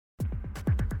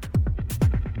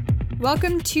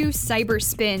Welcome to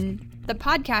Cyberspin, the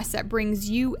podcast that brings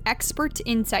you expert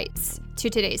insights to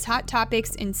today's hot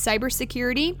topics in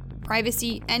cybersecurity,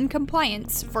 privacy, and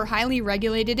compliance for highly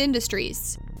regulated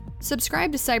industries.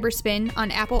 Subscribe to Cyberspin on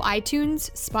Apple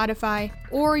iTunes, Spotify,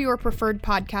 or your preferred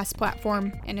podcast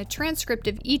platform, and a transcript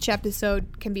of each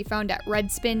episode can be found at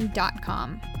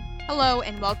redspin.com. Hello,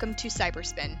 and welcome to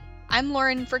Cyberspin. I'm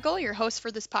Lauren Frickel, your host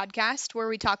for this podcast, where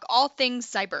we talk all things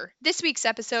cyber. This week's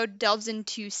episode delves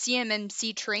into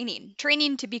CMMC training.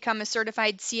 Training to become a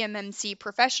certified CMMC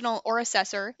professional or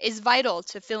assessor is vital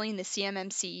to filling the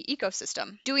CMMC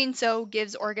ecosystem. Doing so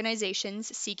gives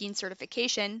organizations seeking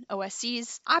certification,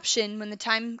 OSCs, option when the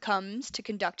time comes to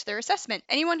conduct their assessment.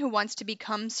 Anyone who wants to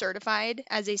become certified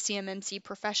as a CMMC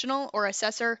professional or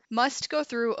assessor must go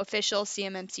through official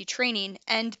CMMC training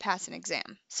and pass an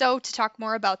exam. So to talk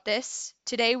more about this,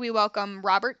 today we welcome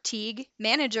Robert Teague,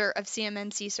 Manager of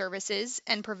CMMC Services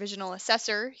and Provisional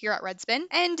Assessor here at Redspin,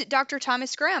 and Dr.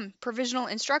 Thomas Graham, Provisional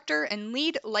Instructor and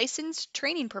Lead Licensed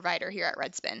Training Provider here at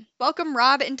Redspin. Welcome,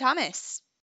 Rob and Thomas.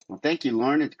 Well, thank you,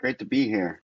 Lauren. It's great to be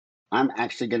here. I'm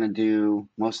actually going to do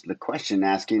most of the question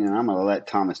asking, and I'm going to let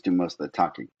Thomas do most of the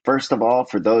talking. First of all,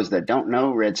 for those that don't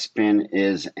know, Redspin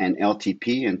is an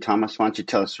LTP, and Thomas, why don't you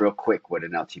tell us real quick what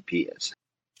an LTP is?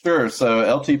 Sure. So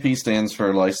LTP stands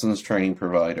for Licensed Training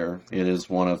Provider. It is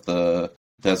one of the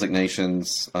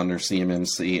designations under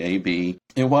CMMC AB.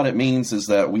 And what it means is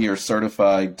that we are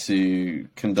certified to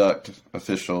conduct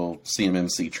official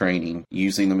CMMC training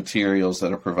using the materials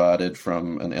that are provided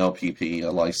from an LPP,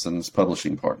 a licensed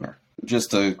publishing partner.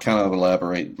 Just to kind of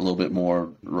elaborate a little bit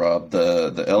more, Rob,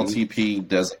 the LTP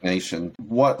designation,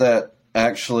 what that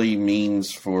actually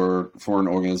means for an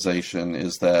organization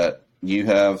is that you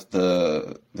have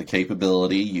the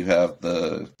capability, you have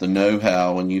the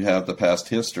know-how, and you have the past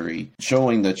history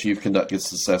showing that you've conducted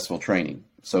successful training.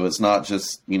 So it's not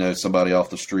just, somebody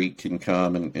off the street can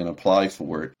come and apply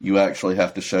for it. You actually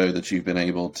have to show that you've been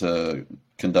able to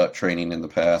conduct training in the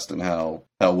past and how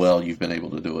well you've been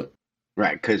able to do it.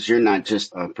 Right, because you're not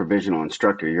just a provisional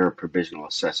instructor, you're a provisional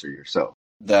assessor yourself.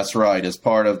 That's right. As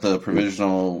part of the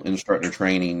provisional instructor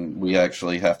training, we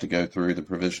actually have to go through the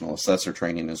provisional assessor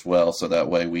training as well. So that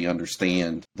way we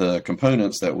understand the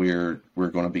components that we're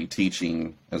going to be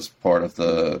teaching as part of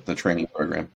the training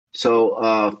program.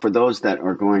 So for those that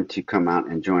are going to come out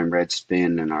and join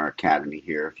Redspin in our academy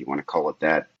here, if you want to call it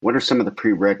that, what are some of the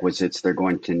prerequisites they're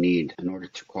going to need in order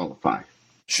to qualify?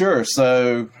 Sure.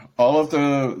 So all of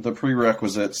the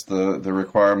prerequisites, the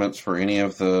requirements for any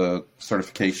of the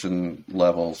certification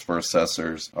levels for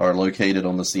assessors are located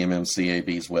on the CMMC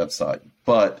AB's website.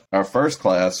 But our first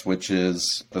class, which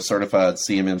is a certified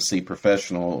CMMC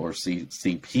professional or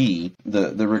CCP,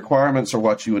 the requirements are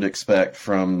what you would expect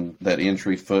from that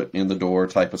entry foot in the door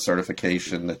type of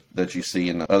certification that you see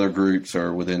in other groups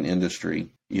or within industry.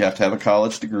 You have to have a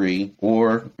college degree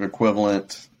or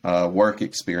equivalent work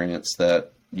experience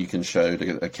that you can show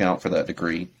to account for that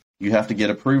degree. You have to get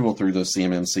approval through the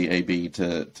CMMC AB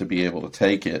to be able to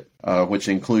take it, which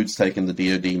includes taking the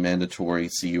DoD mandatory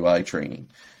CUI training.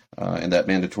 And that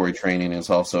mandatory training is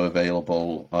also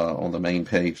available on the main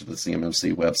page of the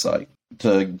CMMC website.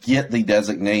 To get the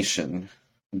designation,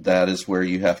 that is where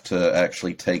you have to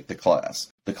actually take the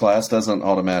class. The class doesn't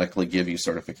automatically give you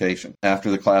certification. After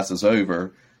the class is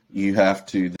over, you have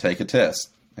to take a test,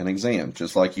 an exam,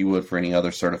 just like you would for any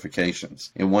other certifications.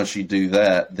 And once you do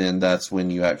that, then that's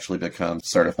when you actually become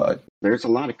certified. There's a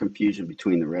lot of confusion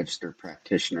between the registered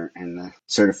practitioner and the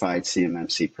certified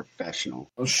CMMC professional.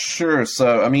 Well, sure.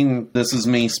 So, this is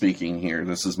me speaking here.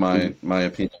 This is my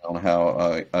opinion on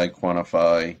how I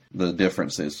quantify the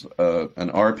differences. An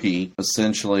RP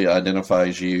essentially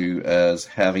identifies you as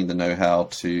having the know-how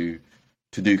to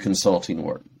do consulting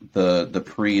work, the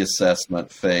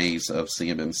pre-assessment phase of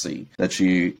CMMC, that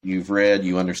you've read,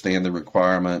 you understand the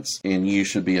requirements, and you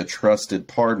should be a trusted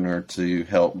partner to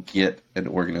help get an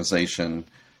organization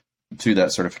to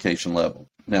that certification level.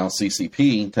 Now,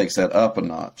 CCP takes that up a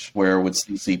notch, where with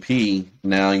CCP,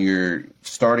 now you're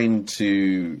starting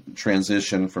to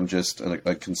transition from just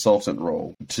a consultant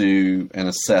role to an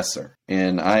assessor.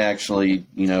 And I actually,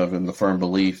 am the firm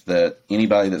belief that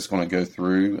anybody that's going to go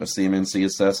through a CMMC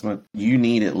assessment, you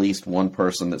need at least one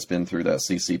person that's been through that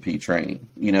CCP training.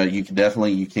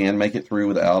 You can make it through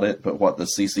without it, but what the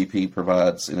CCP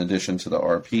provides in addition to the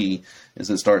RP is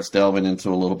it starts delving into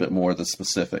a little bit more of the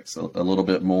specifics, a little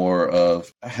bit more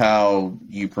of how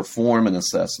you perform an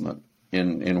assessment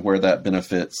and where that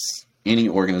benefits any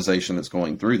organization that's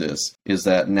going through this, is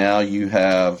that now you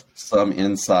have some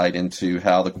insight into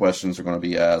how the questions are going to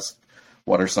be asked,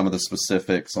 what are some of the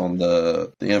specifics on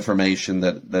the information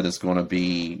that is going to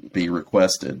be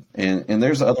requested. And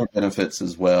there's other benefits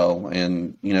as well.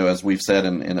 And, as we've said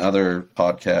in other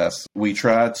podcasts, we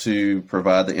try to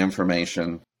provide the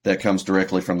information that comes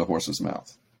directly from the horse's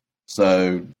mouth.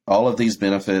 So all of these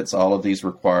benefits, all of these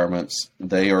requirements,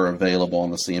 they are available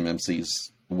on the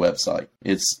CMMC's website.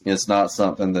 It's not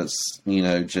something that's,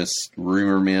 just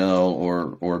rumor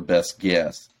mill or best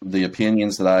guess. The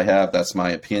opinions that I have, that's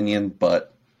my opinion,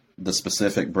 but the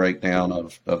specific breakdown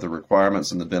of the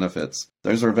requirements and the benefits,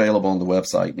 those are available on the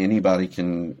website. Anybody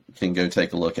can go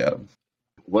take a look at them.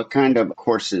 What kind of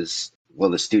courses will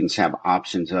the students have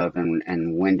options of,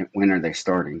 and when are they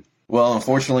starting? Well,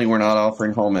 unfortunately, we're not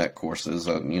offering home ec courses.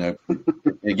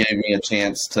 It gave me a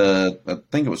chance to, I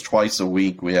think it was twice a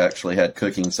week, we actually had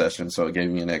cooking sessions, so it gave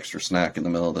me an extra snack in the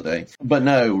middle of the day. But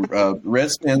no,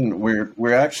 Redspin,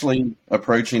 we're actually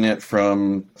approaching it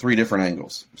from 3 different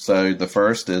angles. So the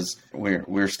first is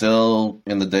we're still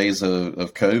in the days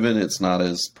of COVID. It's not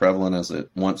as prevalent as it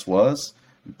once was,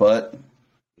 but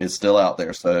it's still out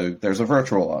there. So there's a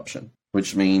virtual option,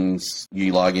 which means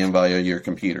you log in via your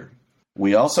computer.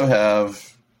 We also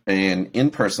have an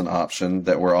in-person option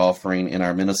that we're offering in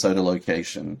our Minnesota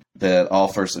location that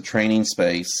offers a training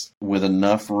space with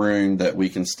enough room that we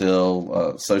can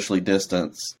still socially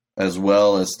distance, as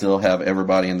well as still have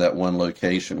everybody in that one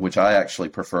location, which I actually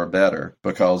prefer better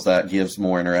because that gives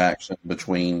more interaction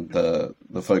between the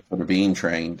folks that are being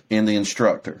trained and the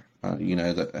instructor.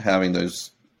 Having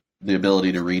the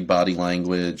ability to read body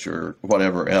language or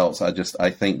whatever else,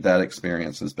 I think that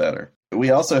experience is better. We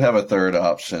also have a third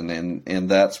option, and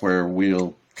that's where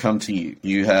we'll come to you.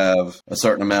 You have a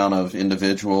certain amount of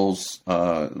individuals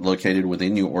located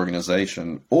within your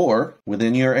organization or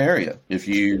within your area. If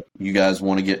you guys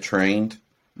want to get trained,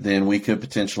 then we could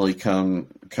potentially come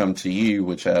to you,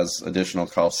 which has additional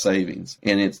cost savings.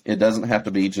 And it doesn't have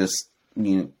to be just,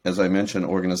 as I mentioned,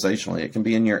 organizationally. It can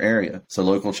be in your area. So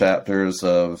local chapters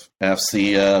of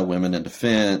AFCEA, Women in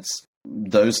Defense,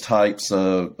 those types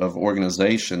of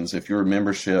organizations, if your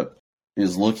membership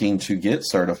is looking to get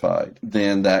certified,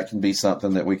 then that can be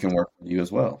something that we can work with you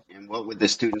as well. And what would the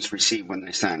students receive when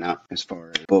they sign up as far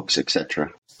as books,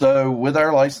 etc.? So with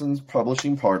our licensed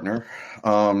publishing partner,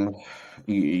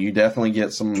 you definitely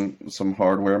get some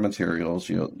hardware materials.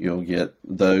 You'll get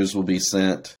those will be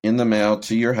sent in the mail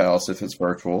to your house if it's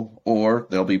virtual, or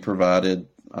they'll be provided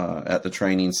at the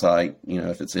training site,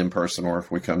 if it's in person or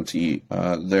if we come to you.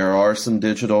 There are some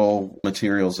digital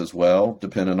materials as well,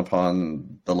 depending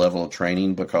upon the level of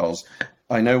training, because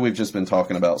I know we've just been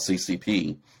talking about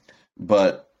CCP,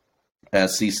 but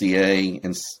as CCA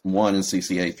 1 and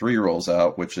CCA 3 rolls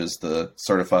out, which is the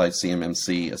certified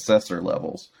CMMC assessor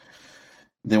levels,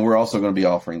 then we're also going to be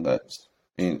offering those.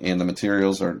 And the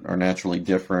materials are naturally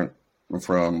different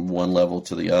from one level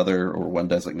to the other or one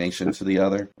designation to the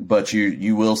other, but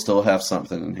you will still have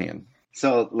something in hand.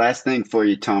 So last thing for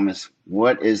you, Thomas,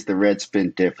 what is the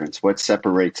Redspin difference? What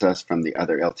separates us from the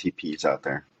other LTPs out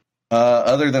there?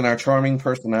 Other than our charming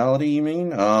personality, you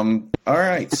mean? All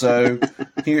right, so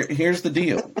here's the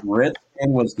deal. Redspin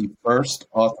was the first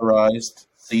authorized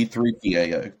C3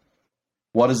 PAO.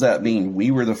 What does that mean? We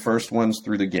were the first ones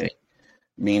through the gate,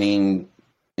 meaning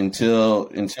until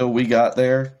we got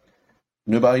there,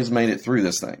 nobody's made it through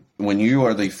this thing. When you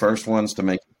are the first ones to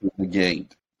make it through the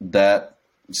gate, that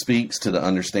speaks to the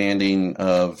understanding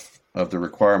of the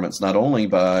requirements, not only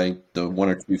by the 1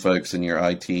 or 2 folks in your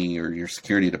IT or your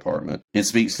security department. It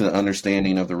speaks to the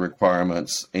understanding of the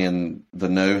requirements and the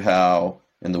know-how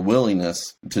and the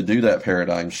willingness to do that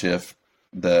paradigm shift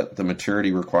that the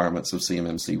maturity requirements of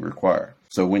CMMC require.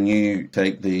 So when you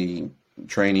take the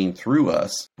training through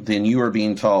us, then you are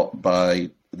being taught by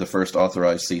the first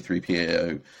authorized C3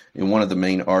 PAO and one of the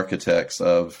main architects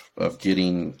of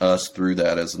getting us through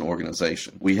that as an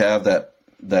organization. We have that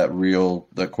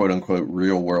quote unquote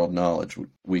real world knowledge.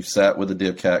 We've sat with the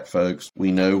DIVCAC folks.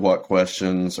 We know what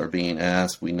questions are being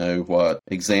asked. We know what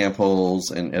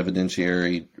examples and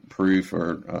evidentiary proof,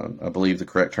 or I believe the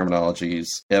correct terminology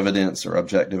is evidence or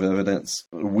objective evidence.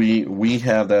 We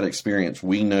have that experience.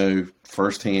 We know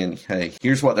firsthand, hey,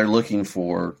 here's what they're looking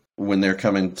for when they're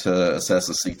coming to assess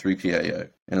a C3 PAO.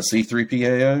 And a C3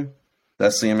 PAO,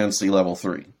 that's CMMC level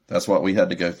 3. That's what we had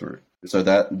to go through. So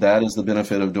that is the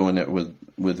benefit of doing it with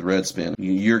Redspin.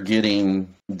 You're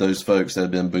getting those folks that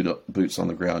have been boots on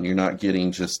the ground. You're not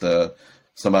getting just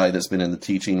somebody that's been in the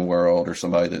teaching world or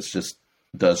somebody that's just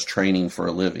does training for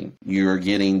a living. You're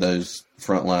getting those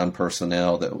frontline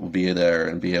personnel that will be there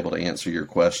and be able to answer your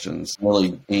questions.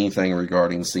 Really anything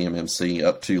regarding CMMC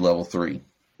up to level 3.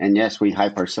 And yes, we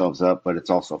hype ourselves up, but it's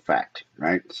also fact,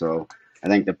 right? So I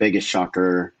think the biggest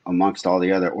shocker amongst all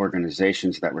the other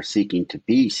organizations that were seeking to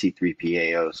be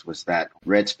C3PAOs was that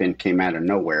Redspin came out of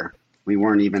nowhere. We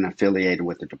weren't even affiliated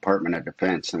with the Department of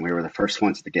Defense, and we were the first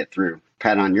ones to get through.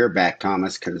 Pat on your back,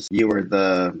 Thomas, because you were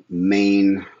the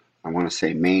main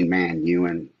man, you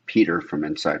and Peter from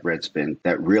Inside Redspin,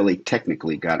 that really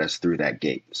technically got us through that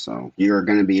gate. So you're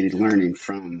going to be learning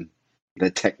from the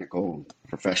technical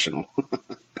professional.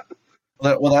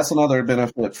 Well, that's another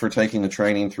benefit for taking the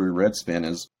training through Redspin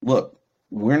is, look,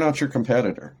 we're not your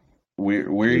competitor.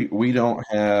 We don't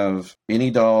have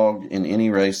any dog in any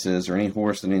races or any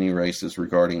horse in any races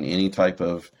regarding any type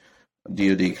of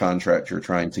DoD contract you're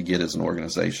trying to get as an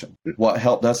organization. What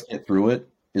helped us get through it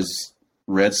is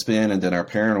Redspin and then our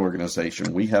parent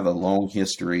organization. We have a long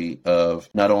history of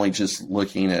not only just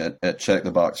looking at check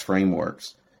the box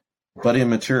frameworks, but in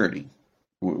maturity.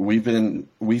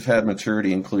 We've had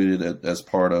maturity included as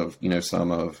part of,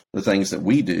 some of the things that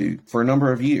we do for a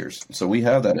number of years. So we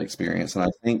have that experience. And I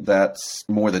think that's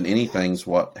more than anything is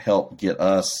what helped get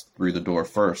us through the door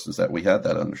first, is that we had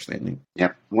that understanding.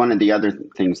 Yep. One of the other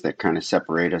things that kind of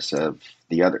separate us of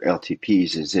the other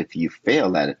LTPs is if you fail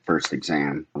that first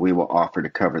exam, we will offer to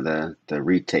cover the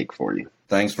retake for you.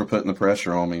 Thanks for putting the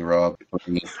pressure on me, Rob.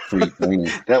 Free training.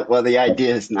 Well, the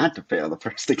idea is not to fail the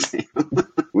first exam.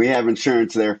 We have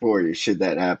insurance there for you should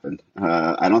that happen.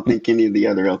 I don't think any of the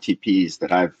other LTPs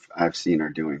that I've seen are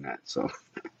doing that.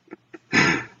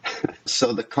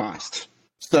 So the cost.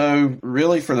 So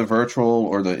really for the virtual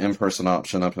or the in-person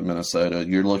option up in Minnesota,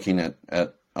 you're looking at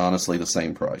honestly the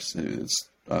same price. It's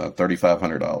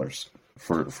 $3,500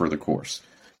 for the course.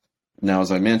 Now,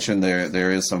 as I mentioned,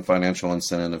 there is some financial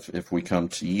incentive if we come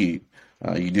to you.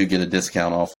 You do get a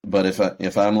discount off. But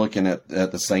if I'm looking at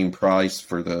the same price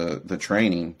for the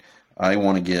training, I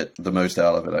want to get the most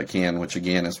out of it I can, which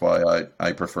again is why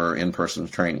I prefer in-person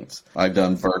trainings. I've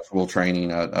done virtual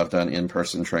training. I've done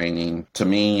in-person training. To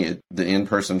me, the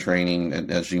in-person training,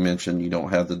 as you mentioned, you don't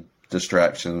have the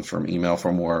distractions from email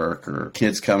from work or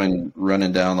kids coming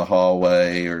running down the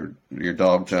hallway or your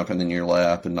dog jumping in your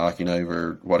lap and knocking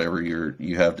over whatever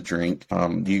you have to drink.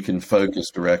 You can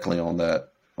focus directly on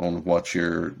what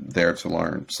you're there to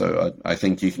learn. So I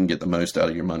think you can get the most out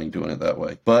of your money doing it that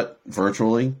way. But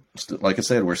virtually, like I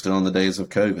said, we're still in the days of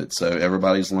COVID, so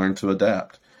everybody's learned to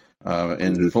adapt.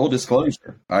 And full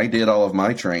disclosure, I did all of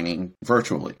my training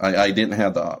virtually. I didn't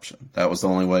have the option. That was the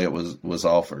only way it was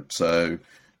offered. So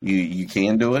you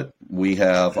can do it. We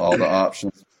have all the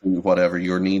options, whatever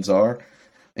your needs are.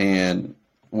 And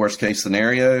worst case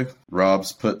scenario,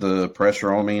 Rob's put the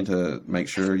pressure on me to make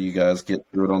sure you guys get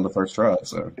through it on the first try.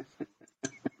 So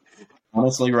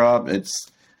honestly, Rob,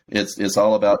 it's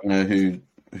all about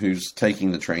who's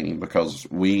taking the training, because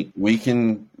we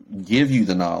can give you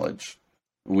the knowledge.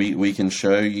 We can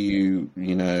show you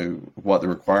what the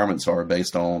requirements are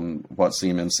based on what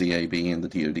CMMC-AB and the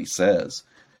DoD says.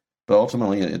 But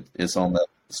ultimately, it's on that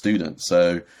student.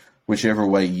 So whichever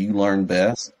way you learn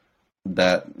best,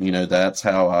 that's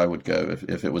how I would go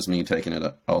if it was me taking it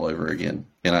all over again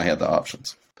and I had the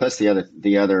options. Plus,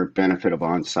 the other benefit of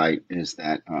on-site is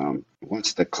that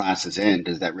once the classes end,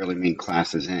 does that really mean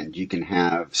classes end? You can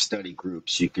have study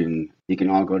groups. You can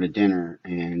all go to dinner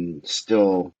and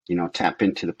still tap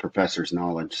into the professor's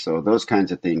knowledge. So those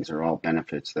kinds of things are all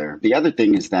benefits there. The other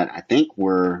thing is that I think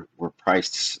we're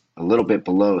priced a little bit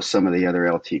below some of the other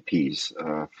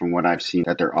LTPs from what I've seen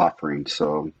that they're offering.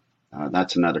 So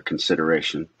that's another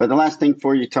consideration. But the last thing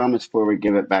for you, Thomas, before we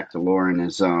give it back to Lauren,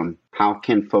 is how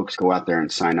can folks go out there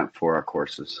and sign up for our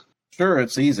courses? Sure,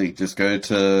 it's easy. Just go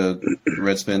to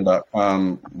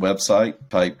redspin.com website,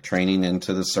 type training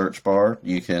into the search bar.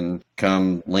 You can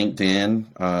come LinkedIn.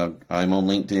 I'm on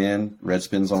LinkedIn.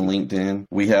 Redspin's on LinkedIn.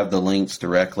 We have the links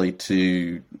directly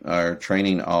to our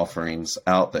training offerings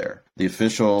out there. The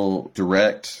official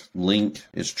direct link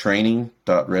is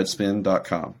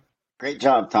training.redspin.com. Great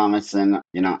job, Thomas. And,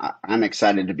 I'm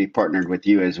excited to be partnered with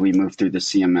you as we move through the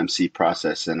CMMC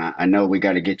process. And I know we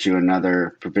got to get you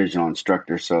another provisional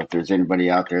instructor. So if there's anybody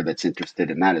out there that's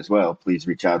interested in that as well, please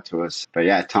reach out to us. But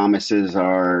yeah, Thomas is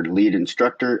our lead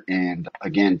instructor and,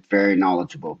 again, very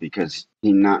knowledgeable, because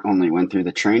he not only went through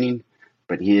the training,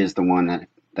 but he is the one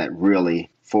that really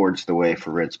forged the way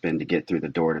for Redspin to get through the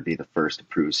door to be the first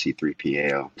approved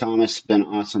C3PAO. Thomas, it's been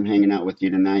awesome hanging out with you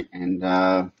tonight. And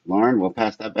Lauren, we'll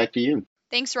pass that back to you.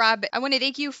 Thanks, Rob. I want to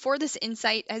thank you for this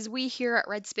insight, as we here at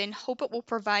Redspin hope it will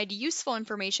provide useful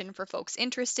information for folks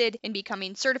interested in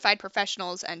becoming certified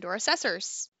professionals and/or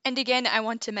assessors. And again, I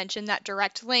want to mention that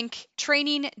direct link,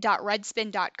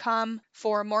 training.redspin.com,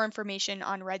 for more information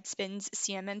on Redspin's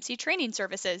CMMC training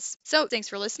services. So thanks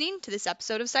for listening to this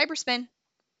episode of Cyberspin.